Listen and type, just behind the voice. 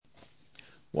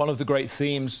One of the great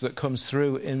themes that comes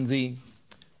through in the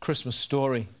Christmas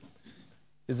story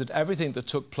is that everything that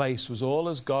took place was all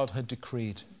as God had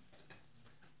decreed.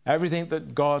 Everything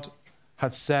that God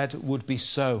had said would be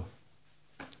so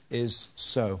is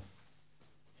so.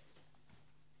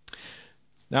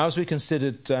 Now, as we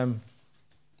considered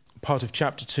part of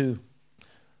chapter 2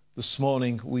 this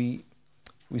morning, we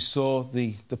saw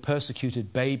the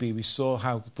persecuted baby. We saw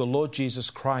how the Lord Jesus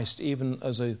Christ, even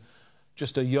as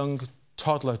just a young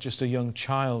toddler, just a young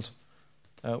child,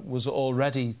 was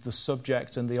already the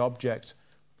subject and the object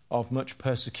of much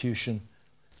persecution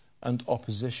and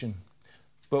opposition.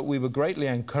 But we were greatly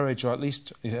encouraged, or at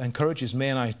least it encourages me,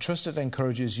 and I trust it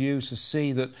encourages you, to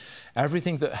see that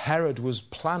everything that Herod was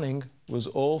planning was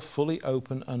all fully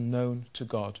open and known to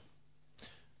God.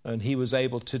 And he was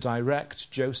able to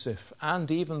direct Joseph and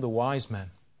even the wise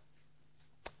men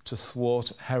to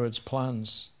thwart Herod's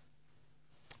plans.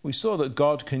 We saw that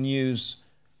God can use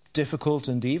difficult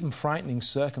and even frightening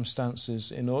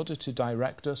circumstances in order to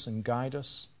direct us and guide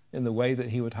us in the way that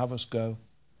he would have us go.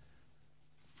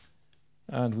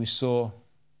 And we saw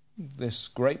this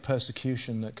great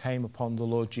persecution that came upon the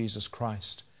Lord Jesus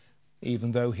Christ,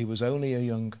 even though he was only a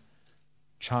young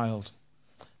child.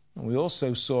 And we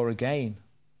also saw again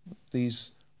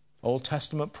these Old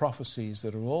Testament prophecies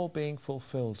that are all being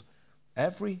fulfilled.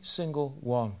 Every single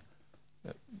one.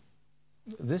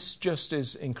 This just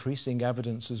is increasing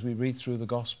evidence as we read through the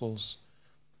Gospels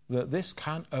that this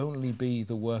can only be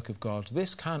the work of God.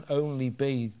 This can only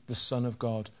be the Son of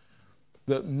God.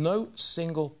 That no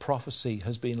single prophecy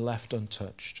has been left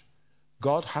untouched.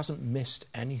 God hasn't missed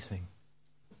anything.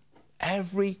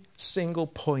 Every single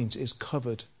point is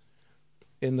covered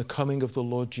in the coming of the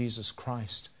Lord Jesus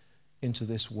Christ into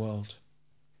this world.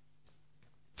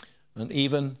 And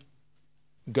even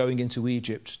going into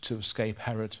Egypt to escape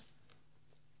Herod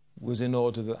was in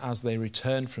order that as they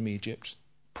returned from Egypt,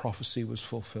 prophecy was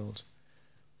fulfilled.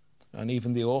 And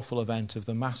even the awful event of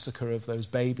the massacre of those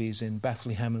babies in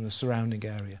Bethlehem and the surrounding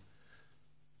area,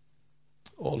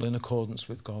 all in accordance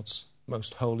with God's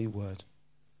most holy word.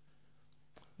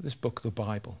 This book, the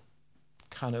Bible,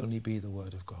 can only be the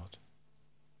word of God.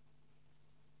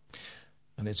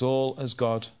 And it's all as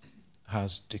God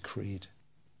has decreed.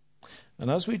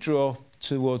 And as we draw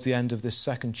towards the end of this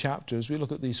second chapter, as we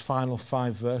look at these final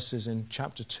 5 verses in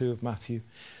chapter 2 of Matthew,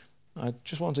 I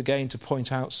just want again to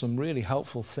point out some really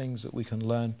helpful things that we can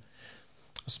learn.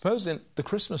 I suppose the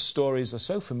Christmas stories are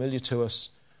so familiar to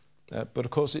us, but of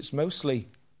course it's mostly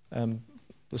the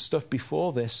stuff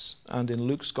before this and in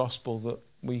Luke's Gospel that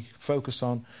we focus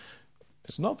on.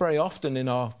 It's not very often in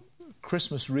our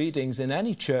Christmas readings in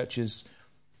any churches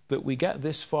that we get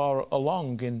this far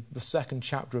along in the second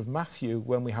chapter of Matthew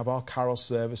when we have our carol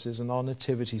services and our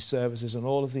nativity services and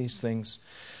all of these things.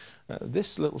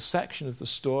 This little section of the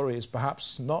story is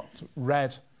perhaps not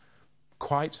read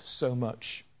quite so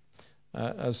much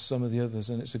as some of the others,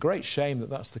 and it's a great shame that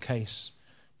that's the case.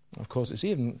 Of course, it's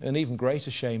an even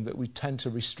greater shame that we tend to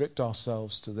restrict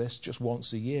ourselves to this just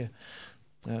once a year.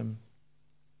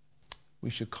 We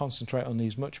should concentrate on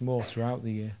these much more throughout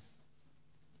the year.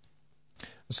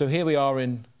 So here we are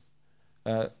in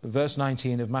verse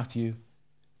 19 of Matthew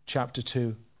chapter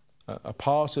 2. A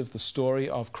part of the story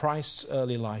of Christ's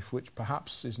early life, which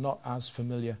perhaps is not as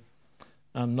familiar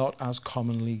and not as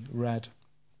commonly read.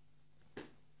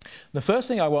 The first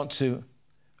thing I want to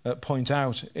point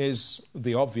out is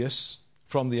the obvious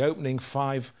from the opening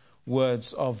 5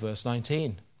 words of verse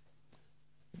 19.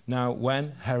 Now,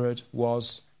 when Herod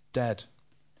was dead,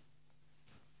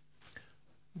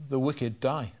 the wicked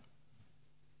die.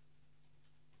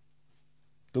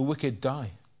 The wicked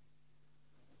die.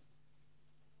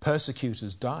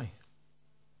 Persecutors die.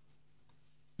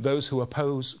 Those who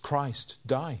oppose Christ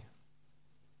die.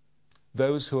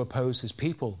 Those who oppose his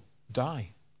people die.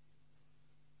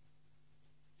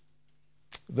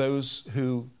 Those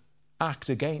who act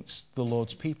against the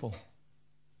Lord's people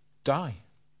die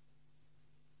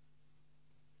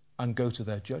and go to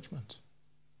their judgment.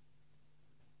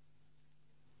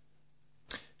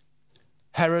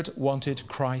 Herod wanted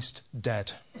Christ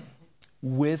dead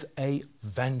with a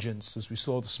vengeance, as we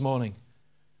saw this morning.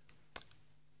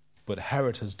 But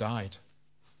Herod has died,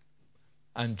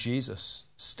 and Jesus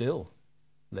still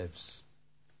lives.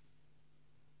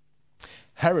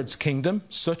 Herod's kingdom,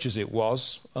 such as it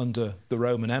was under the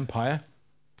Roman Empire,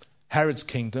 Herod's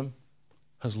kingdom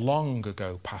has long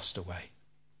ago passed away.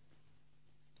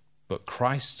 But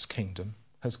Christ's kingdom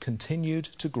has continued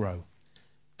to grow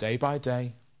day by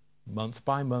day, month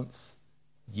by month,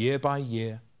 year by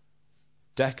year,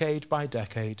 decade by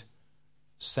decade,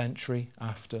 century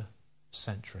after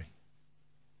century.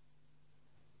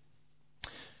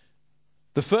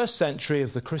 The first century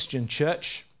of the Christian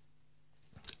church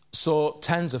saw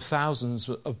tens of thousands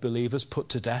of believers put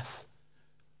to death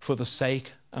for the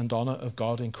sake and honour of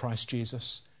God in Christ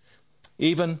Jesus.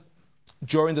 Even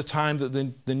during the time that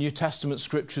the New Testament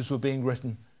scriptures were being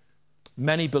written,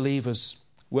 many believers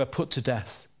were put to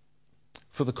death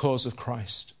for the cause of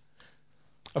Christ.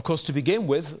 Of course, to begin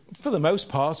with, for the most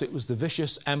part, it was the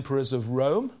vicious emperors of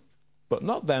Rome, but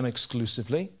not them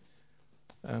exclusively.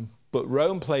 But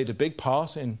Rome played a big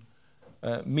part in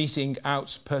meting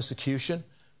out persecution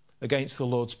against the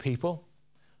Lord's people.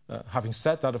 Having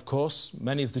said that, of course,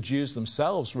 many of the Jews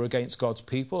themselves were against God's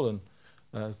people,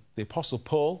 and the Apostle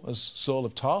Paul, as Saul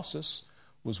of Tarsus,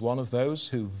 was one of those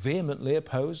who vehemently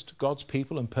opposed God's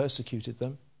people and persecuted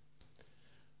them.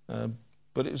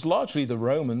 But it was largely the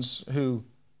Romans who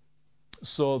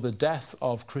saw the death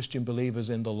of Christian believers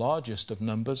in the largest of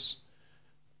numbers.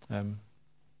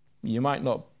 You might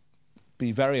not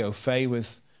be very au fait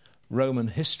with Roman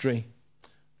history,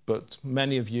 but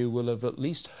many of you will have at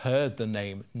least heard the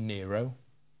name Nero.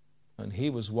 And he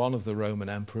was one of the Roman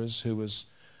emperors who was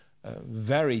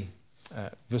very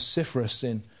vociferous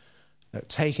in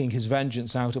taking his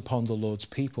vengeance out upon the Lord's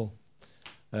people,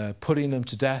 putting them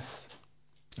to death,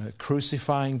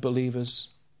 crucifying believers,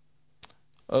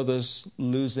 others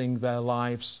losing their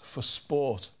lives for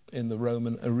sport in the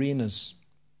Roman arenas.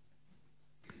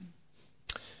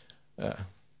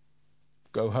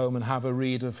 Go home and have a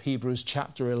read of Hebrews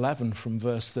chapter 11 from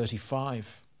verse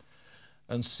 35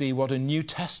 and see what a New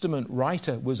Testament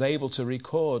writer was able to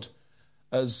record,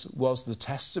 as was the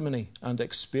testimony and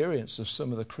experience of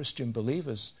some of the Christian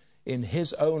believers in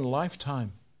his own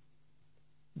lifetime.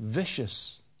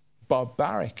 Vicious,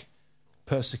 barbaric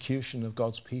persecution of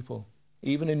God's people,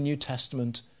 even in New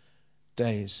Testament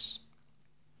days.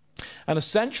 And a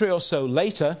century or so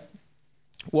later,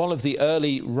 one of the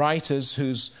early writers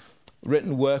whose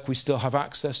written work we still have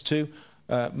access to,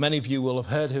 many of you will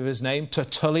have heard of his name,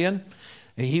 Tertullian.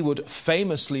 He would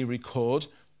famously record,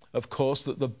 of course,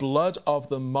 that the blood of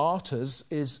the martyrs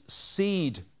is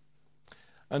seed.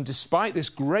 And despite this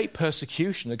great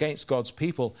persecution against God's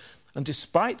people, and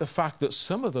despite the fact that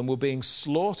some of them were being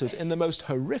slaughtered in the most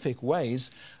horrific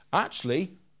ways,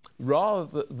 actually,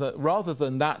 rather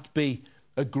than that be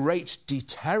a great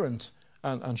deterrent,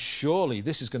 and surely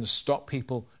this is going to stop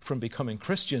people from becoming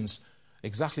Christians,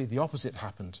 exactly the opposite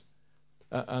happened.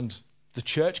 And the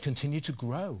church continued to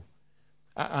grow.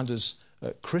 And as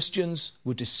Christians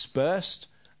were dispersed,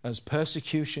 as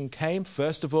persecution came,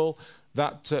 first of all,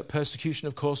 that persecution,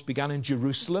 of course, began in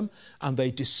Jerusalem, and they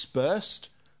dispersed,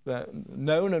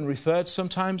 known and referred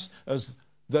sometimes as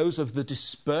those of the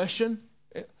dispersion.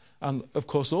 And, of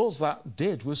course, all that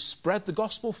did was spread the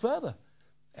gospel further.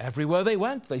 Everywhere they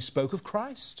went, they spoke of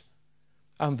Christ.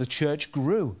 And the church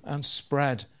grew and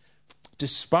spread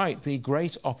despite the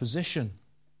great opposition.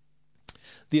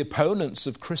 The opponents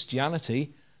of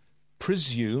Christianity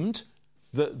presumed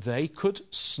that they could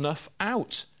snuff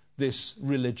out this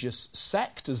religious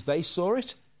sect as they saw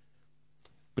it,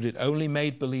 but it only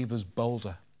made believers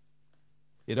bolder.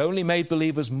 It only made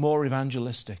believers more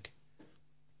evangelistic,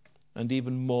 and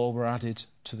even more were added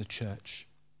to the church.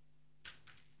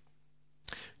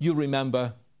 You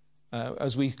remember,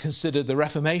 as we considered the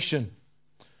Reformation,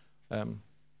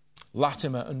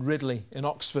 Latimer and Ridley in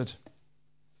Oxford,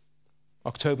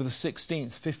 October the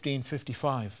 16th,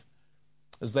 1555,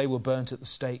 as they were burnt at the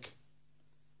stake.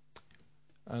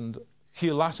 And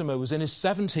Hugh Latimer was in his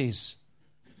 70s.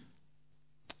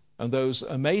 And those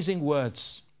amazing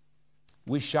words,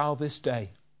 "We shall this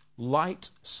day light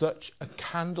such a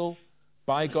candle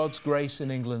by God's grace in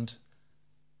England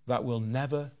that will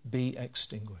never be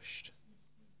extinguished."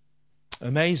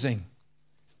 Amazing.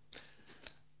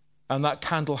 And that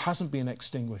candle hasn't been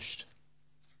extinguished.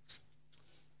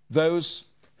 Those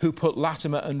who put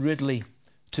Latimer and Ridley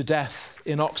to death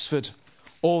in Oxford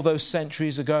all those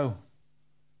centuries ago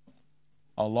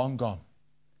are long gone.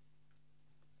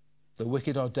 The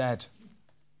wicked are dead.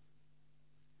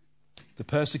 The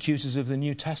persecutors of the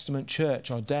New Testament church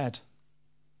are dead.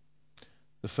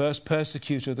 The first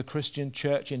persecutor of the Christian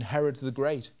church in Herod the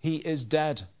Great, he is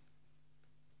dead.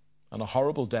 And a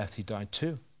horrible death he died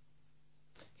too.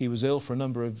 He was ill for a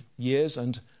number of years,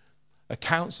 and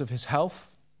accounts of his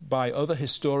health by other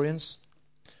historians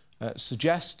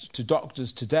suggest to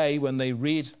doctors today, when they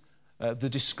read the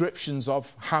descriptions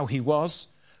of how he was,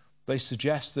 they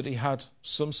suggest that he had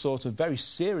some sort of very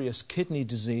serious kidney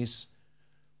disease,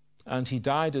 and he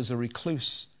died as a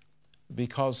recluse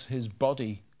because his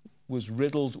body was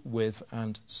riddled with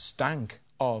and stank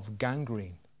of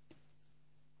gangrene.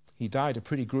 He died a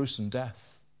pretty gruesome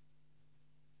death.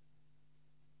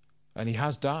 And he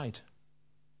has died.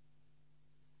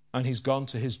 and he's gone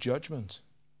to his judgment,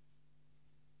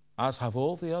 as have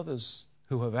all the others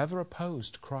who have ever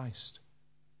opposed Christ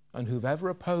and who've ever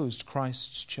opposed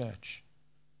Christ's church.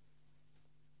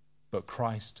 But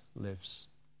Christ lives.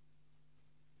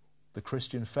 The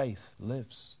Christian faith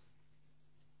lives.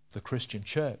 The Christian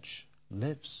church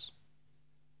lives.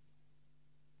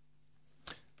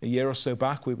 A year or so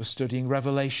back we were studying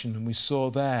Revelation, and we saw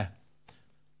there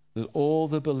that all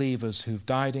the believers who've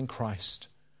died in Christ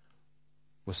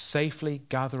were safely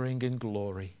gathering in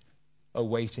glory,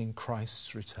 awaiting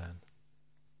Christ's return.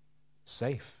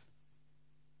 Safe.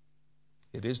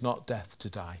 It is not death to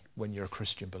die when you're a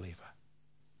Christian believer.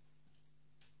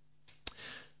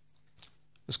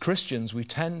 As Christians, we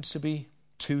tend to be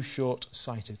too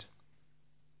short-sighted,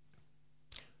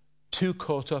 too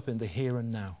caught up in the here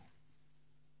and now,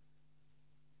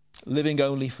 living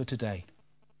only for today,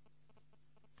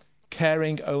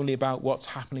 caring only about what's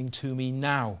happening to me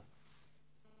now.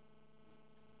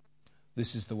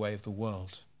 This is the way of the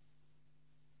world,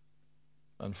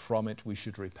 and from it we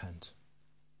should repent.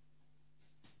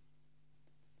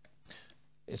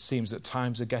 It seems that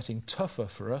times are getting tougher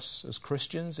for us as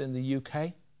Christians in the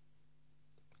UK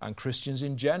and Christians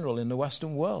in general in the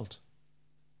Western world.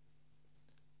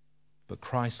 But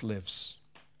Christ lives,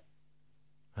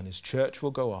 and his church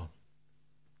will go on,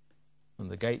 and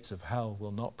the gates of hell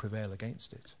will not prevail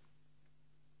against it.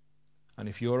 And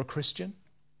if you're a Christian,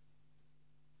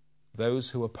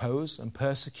 those who oppose and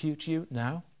persecute you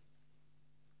now,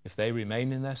 if they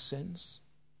remain in their sins,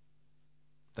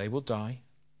 they will die,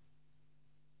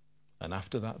 and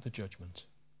after that the judgment.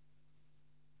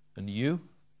 And you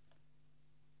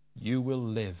will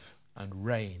live and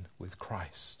reign with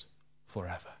Christ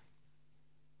forever.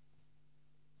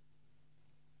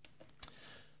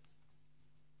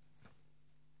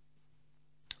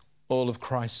 All of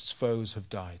Christ's foes have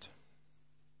died.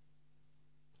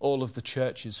 All of the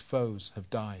church's foes have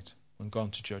died and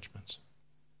gone to judgment.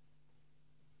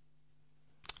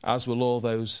 As will all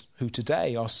those who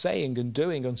today are saying and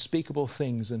doing unspeakable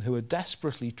things and who are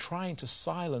desperately trying to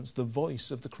silence the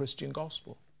voice of the Christian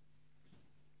gospel.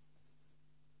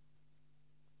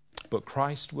 But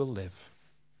Christ will live,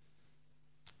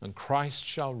 and Christ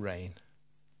shall reign,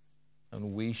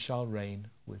 and we shall reign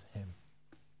with him.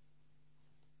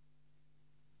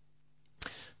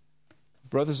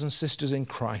 Brothers and sisters in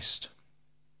Christ,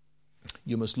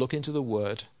 you must look into the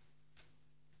Word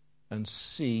and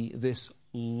see this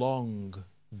long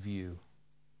view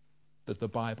that the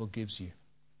Bible gives you.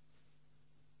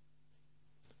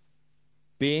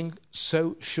 Being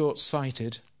so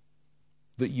short-sighted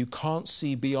that you can't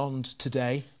see beyond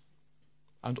today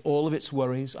and all of its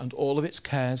worries and all of its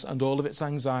cares and all of its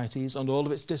anxieties and all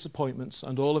of its disappointments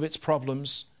and all of its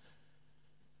problems,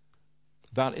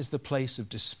 that is the place of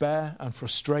despair and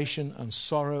frustration and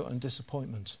sorrow and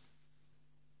disappointment.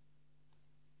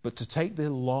 But to take the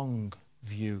long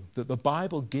view that the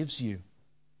Bible gives you,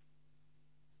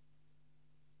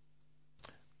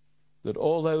 that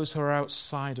all those who are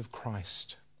outside of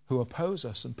Christ, who oppose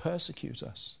us and persecute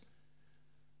us,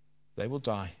 they will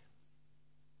die.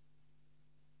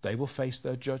 They will face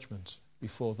their judgment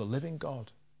before the living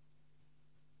God.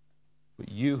 But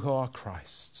you who are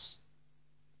Christ's,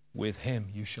 with him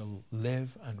you shall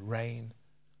live and reign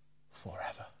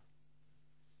forever.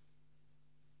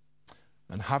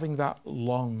 And having that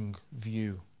long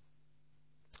view,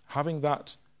 having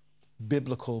that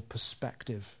biblical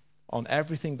perspective on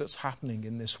everything that's happening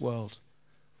in this world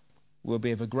will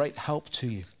be of a great help to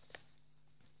you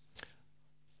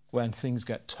when things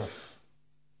get tough.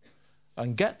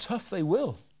 And get tough they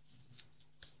will.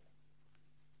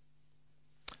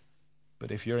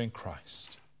 But if you're in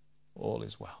Christ, all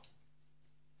is well.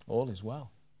 All is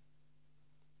well.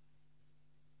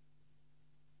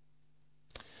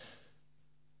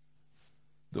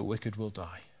 The wicked will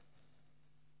die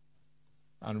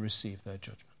and receive their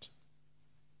judgment.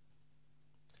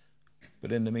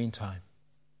 But in the meantime,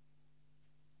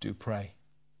 do pray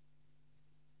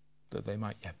that they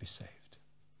might yet be saved.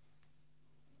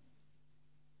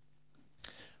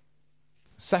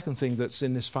 Second thing that's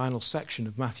in this final section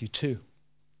of Matthew 2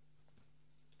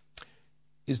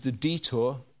 is the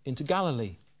detour into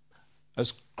Galilee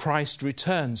as Christ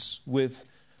returns with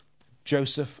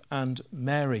Joseph and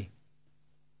Mary.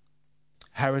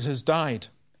 Herod has died.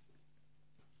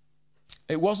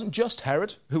 It wasn't just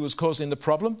Herod who was causing the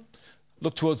problem.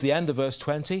 Look towards the end of verse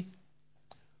 20.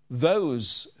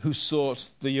 Those who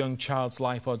sought the young child's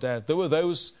life are dead. There were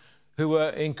those who were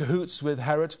in cahoots with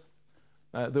Herod.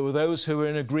 There were those who were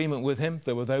in agreement with him.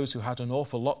 There were those who had an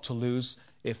awful lot to lose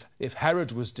if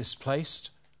Herod was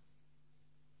displaced.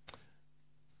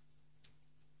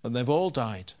 And they've all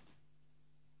died.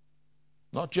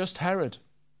 Not just Herod.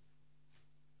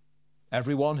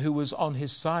 Everyone who was on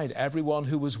his side, everyone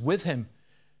who was with him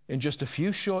in just a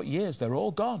few short years, they're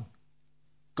all gone.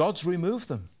 God's removed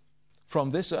them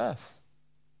from this earth.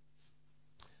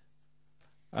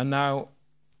 And now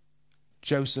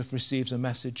Joseph receives a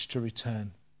message to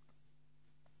return.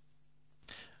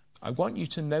 I want you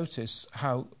to notice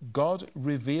how God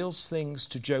reveals things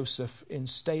to Joseph in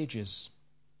stages.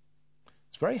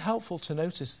 It's very helpful to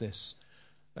notice this,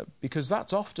 because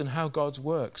that's often how God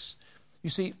works. You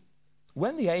see,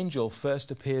 when the angel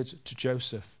first appeared to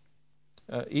Joseph,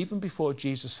 even before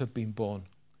Jesus had been born,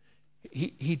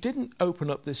 he didn't open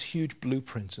up this huge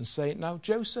blueprint and say, now,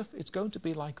 Joseph, it's going to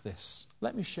be like this.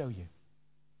 Let me show you.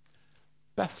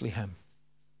 Bethlehem,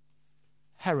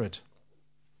 Herod,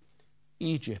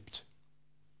 Egypt,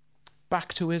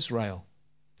 back to Israel.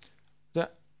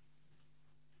 That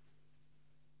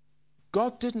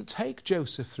God didn't take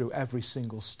Joseph through every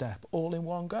single step all in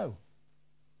one go.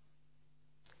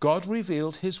 God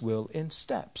revealed his will in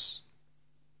steps.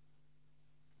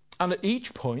 And at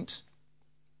each point,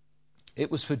 it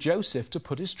was for Joseph to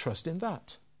put his trust in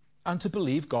that and to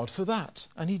believe God for that.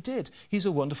 And he did. He's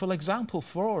a wonderful example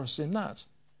for us in that.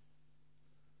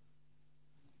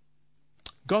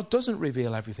 God doesn't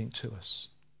reveal everything to us.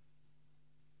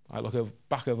 I look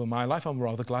back over my life, I'm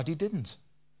rather glad he didn't.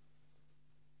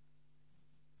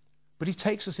 But he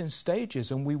takes us in stages,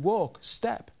 and we walk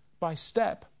step by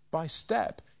step by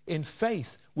step in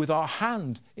faith with our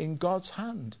hand in God's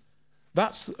hand.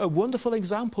 That's a wonderful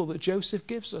example that Joseph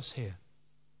gives us here.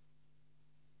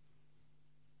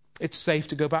 It's safe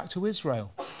to go back to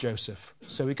Israel, Joseph.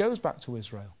 So he goes back to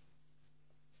Israel.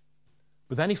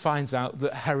 But then he finds out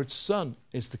that Herod's son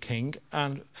is the king,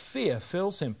 and fear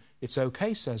fills him. It's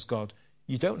okay, says God.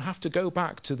 You don't have to go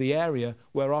back to the area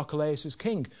where Archelaus is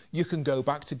king. You can go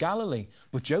back to Galilee.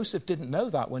 But Joseph didn't know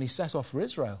that when he set off for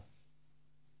Israel.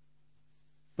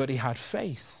 But he had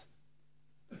faith.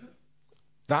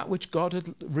 That which God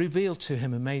had revealed to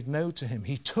him and made known to him,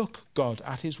 he took God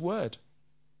at his word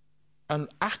and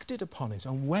acted upon it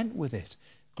and went with it.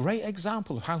 Great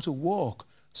example of how to walk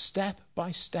step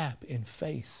by step in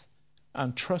faith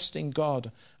and trusting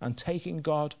God and taking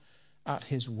God at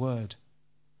his word.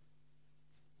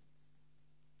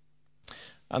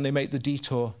 And they make the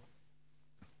detour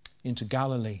into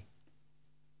Galilee.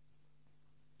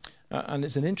 And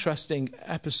it's an interesting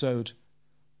episode.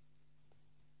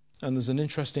 And there's an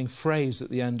interesting phrase at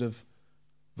the end of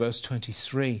verse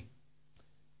 23.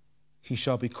 He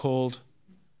shall be called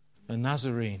a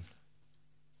Nazarene.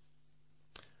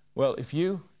 Well, if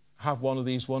you have one of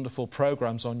these wonderful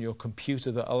programs on your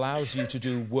computer that allows you to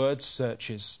do word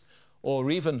searches or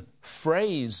even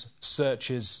phrase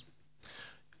searches,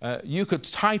 you could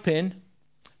type in,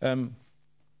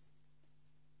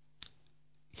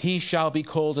 he shall be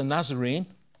called a Nazarene,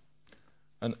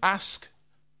 and ask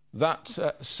that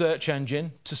search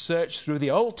engine to search through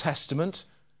the Old Testament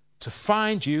to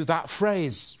find you that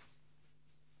phrase.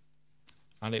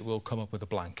 And it will come up with a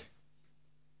blank.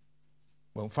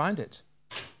 Won't find it.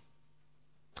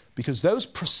 Because those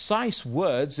precise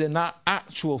words in that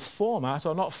actual format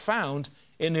are not found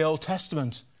in the Old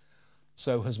Testament.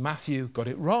 So has Matthew got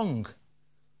it wrong?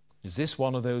 Is this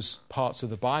one of those parts of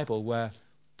the Bible where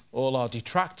all our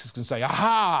detractors can say,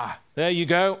 aha, there you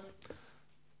go.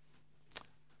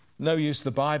 No use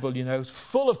the Bible, it's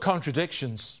full of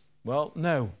contradictions. Well,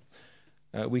 no,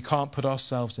 we can't put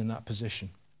ourselves in that position.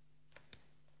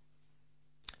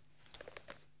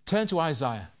 Turn to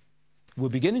Isaiah. We'll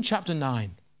begin in chapter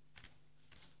 9.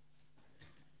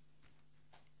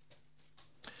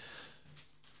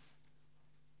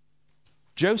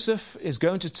 Joseph is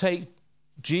going to take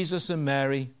Jesus and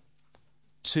Mary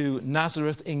to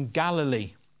Nazareth in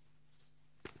Galilee.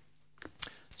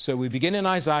 So we begin in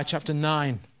Isaiah chapter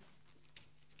 9.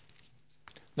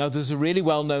 Now there's a really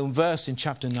well-known verse in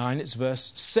chapter 9. It's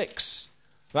verse 6.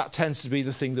 That tends to be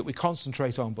the thing that we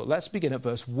concentrate on. But let's begin at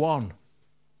verse 1.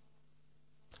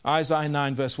 Isaiah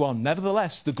 9 verse 1.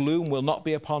 Nevertheless, the gloom will not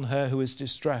be upon her who is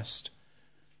distressed,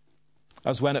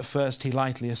 as when at first he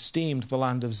lightly esteemed the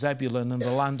land of Zebulun and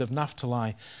the land of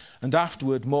Naphtali, and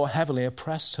afterward more heavily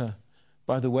oppressed her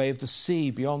by the way of the sea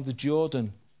beyond the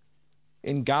Jordan,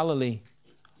 in Galilee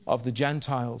of the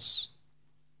Gentiles.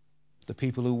 The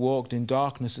people who walked in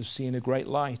darkness have seen a great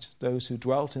light. Those who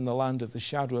dwelt in the land of the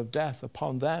shadow of death,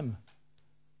 upon them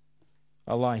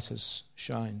a light has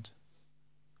shined.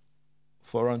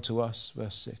 For unto us,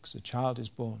 verse 6, a child is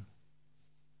born,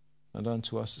 and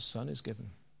unto us a son is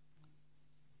given.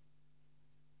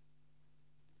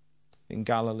 In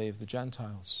Galilee of the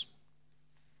Gentiles.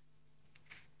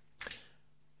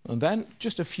 And then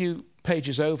just a few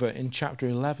pages over in chapter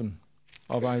 11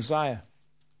 of Isaiah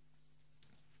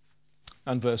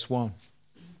and verse 1.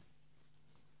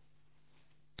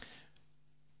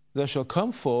 There shall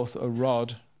come forth a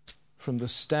rod from the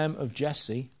stem of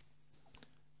Jesse,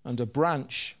 and a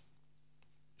branch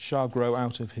shall grow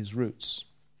out of his roots.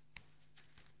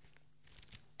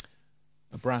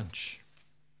 A branch.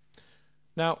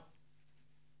 Now,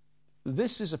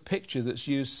 this is a picture that's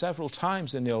used several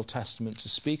times in the Old Testament to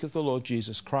speak of the Lord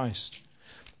Jesus Christ.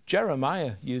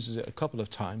 Jeremiah uses it a couple of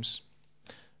times.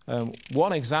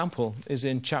 One example is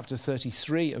in chapter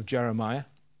 33 of Jeremiah,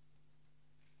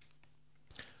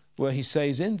 where he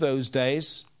says, "In those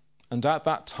days and at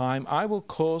that time I will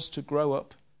cause to grow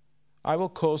up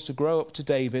to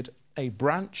David a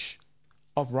branch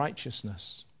of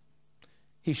righteousness.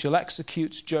 He shall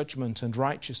execute judgment and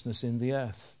righteousness in the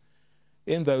earth.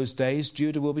 In those days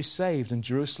Judah will be saved, and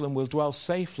Jerusalem will dwell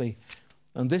safely.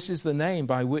 And this is the name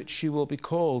by which she will be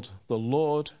called, the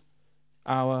Lord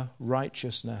our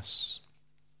righteousness."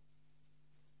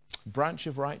 Branch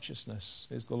of righteousness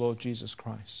is the Lord Jesus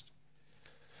Christ.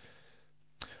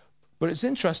 But it's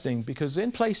interesting because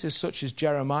in places such as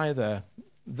Jeremiah there,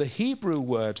 the Hebrew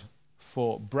word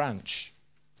for branch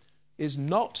is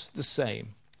not the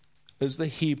same as the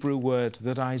Hebrew word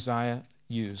that Isaiah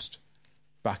used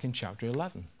back in chapter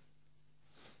 11.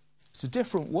 It's a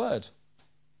different word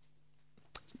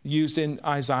used in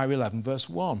Isaiah 11 verse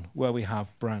 1, where we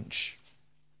have branch.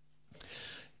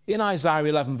 In Isaiah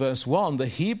 11 verse 1, the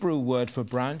Hebrew word for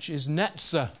branch is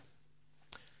netzah,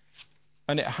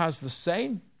 and it has the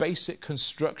same basic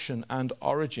construction and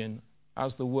origin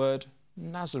as the word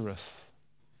Nazareth.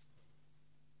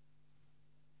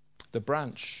 The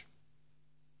branch.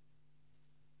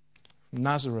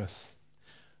 Nazareth.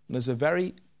 And there's a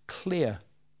very clear,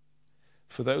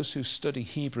 for those who study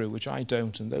Hebrew, which I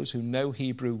don't, and those who know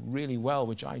Hebrew really well,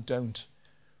 which I don't,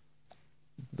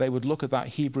 they would look at that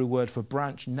Hebrew word for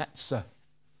branch, netzah.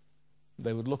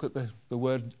 They would look at the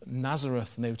word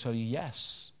Nazareth, and they would tell you,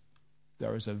 yes,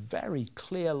 there is a very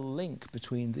clear link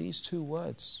between these two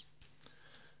words.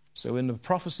 So in the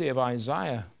prophecy of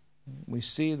Isaiah, we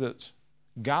see that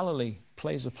Galilee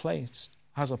has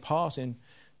a part in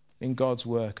God's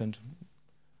work, and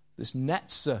this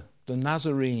netzah, the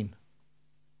Nazarene,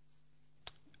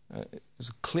 there's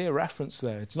a clear reference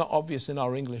there. It's not obvious in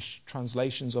our English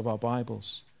translations of our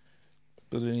Bibles,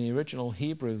 but in the original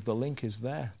Hebrew, the link is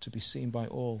there to be seen by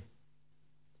all.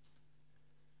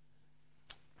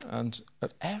 And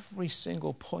at every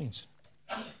single point,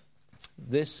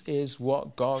 this is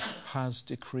what God has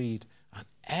decreed, and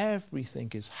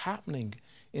everything is happening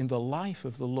in the life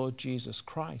of the Lord Jesus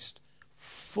Christ,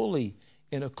 fully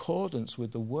in accordance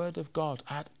with the Word of God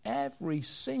at every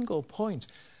single point.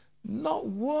 Not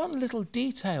one little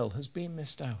detail has been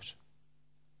missed out.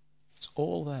 It's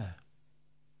all there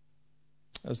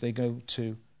as they go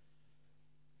to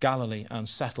Galilee and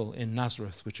settle in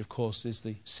Nazareth, which of course is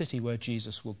the city where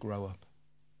Jesus will grow up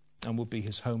and will be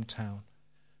his hometown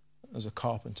as a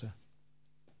carpenter.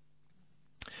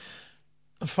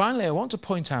 And finally, I want to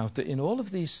point out that in all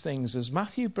of these things, as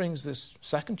Matthew brings this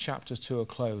second chapter to a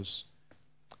close,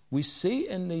 we see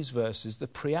in these verses the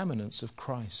preeminence of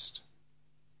Christ.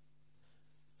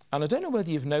 And I don't know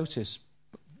whether you've noticed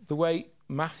the way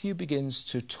Matthew begins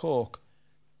to talk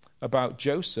about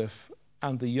Joseph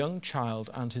and the young child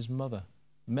and his mother.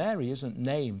 Mary isn't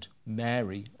named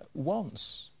Mary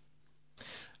once.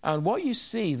 And what you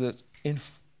see that in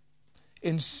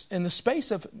the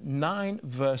space of 9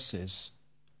 verses,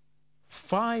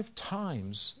 5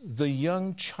 times the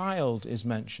young child is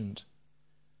mentioned.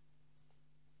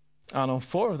 And on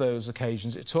 4 of those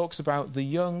occasions, it talks about the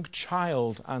young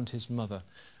child and his mother.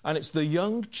 And it's the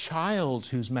young child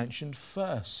who's mentioned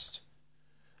first.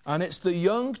 And it's the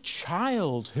young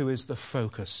child who is the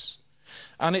focus.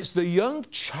 And it's the young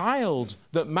child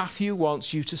that Matthew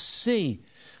wants you to see.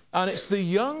 And it's the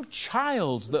young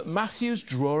child that Matthew's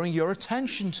drawing your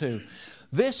attention to.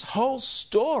 This whole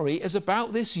story is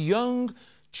about this young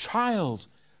child.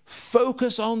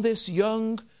 Focus on this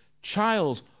young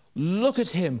child. Look at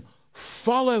him.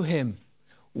 Follow him.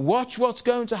 Watch what's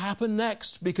going to happen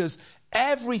next, because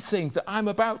everything that I'm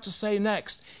about to say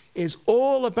next is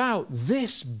all about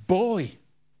this boy.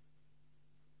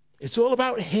 It's all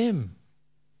about him.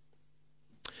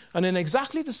 And in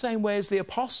exactly the same way as the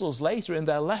apostles later in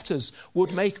their letters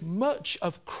would make much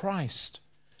of Christ.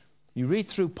 You read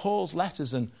through Paul's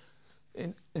letters, and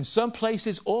in some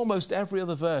places, almost every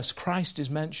other verse, Christ is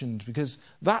mentioned, because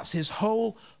that's his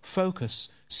whole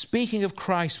focus, speaking of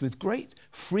Christ with great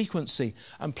frequency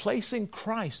and placing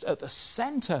Christ at the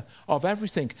center of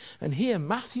everything. And here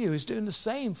Matthew is doing the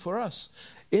same for us.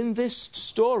 In this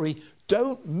story,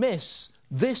 don't miss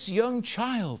this young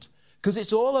child, because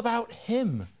it's all about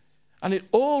him and it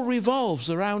all revolves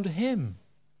around him.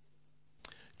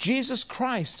 Jesus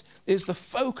Christ is the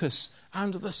focus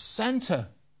and the center.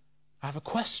 I have a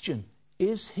question.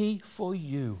 Is he for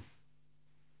you?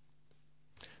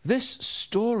 This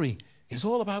story is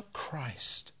all about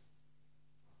Christ.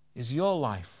 Is your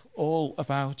life all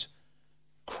about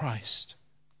Christ?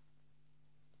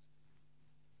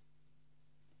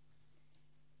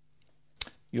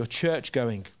 Your church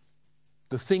going,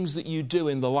 the things that you do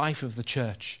in the life of the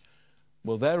church,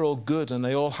 well, they're all good and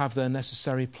they all have their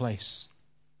necessary place.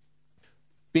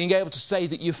 Being able to say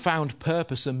that you've found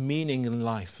purpose and meaning in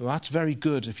life, well, that's very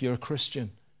good if you're a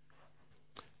Christian.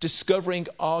 Discovering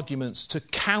arguments to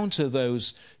counter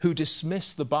those who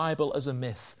dismiss the Bible as a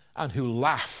myth and who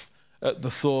laugh at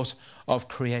the thought of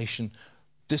creation.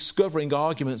 Discovering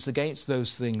arguments against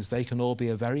those things, they can all be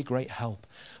a very great help.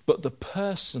 But the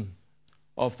person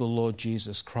of the Lord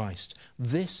Jesus Christ,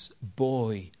 this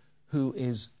boy who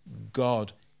is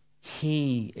God,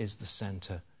 he is the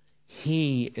center.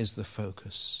 He is the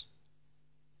focus.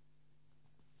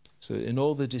 So in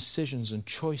all the decisions and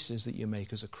choices that you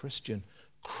make as a Christian,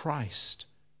 Christ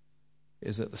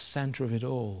is at the center of it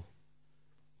all.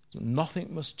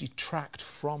 Nothing must detract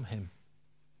from him.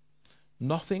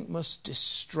 Nothing must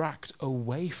distract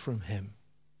away from him.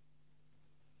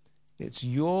 It's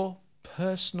your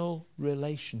personal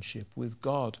relationship with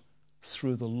God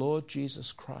through the Lord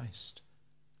Jesus Christ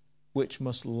which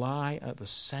must lie at the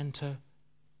center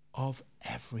of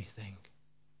everything.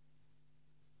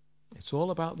 It's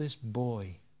all about this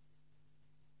boy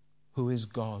who is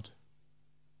God,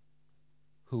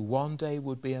 who one day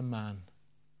would be a man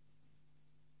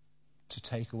to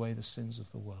take away the sins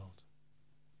of the world.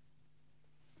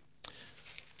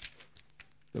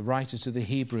 The writer to the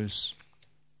Hebrews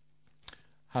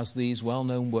has these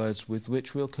well-known words with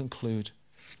which we'll conclude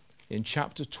in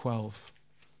chapter 12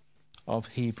 of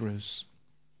Hebrews.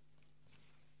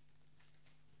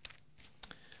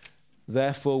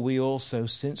 Therefore we also,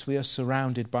 since we are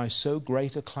surrounded by so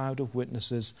great a cloud of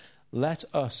witnesses, let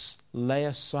us lay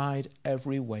aside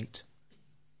every weight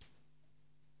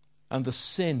and the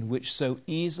sin which so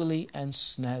easily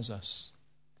ensnares us.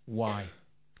 Why?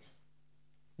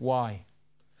 Why?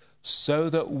 So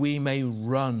that we may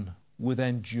run with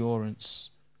endurance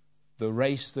the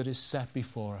race that is set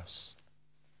before us.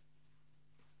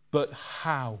 But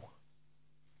how?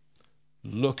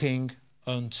 Looking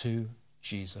unto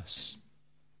Jesus,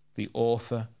 the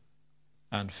author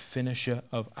and finisher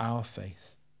of our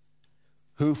faith,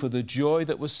 who for the joy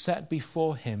that was set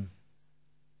before him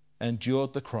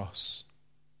endured the cross,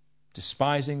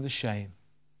 despising the shame,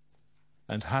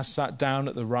 and has sat down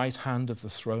at the right hand of the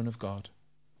throne of God.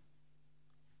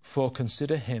 For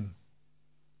consider him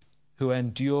who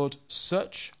endured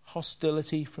such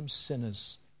hostility from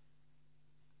sinners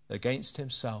against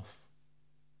himself.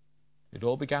 It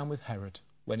all began with Herod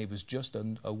when he was just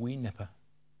a wee nipper.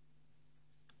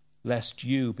 Lest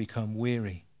you become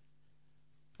weary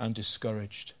and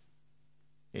discouraged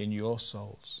in your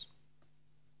souls.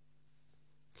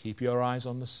 Keep your eyes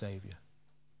on the Saviour,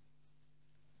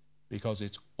 because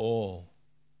it's all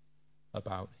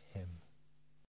about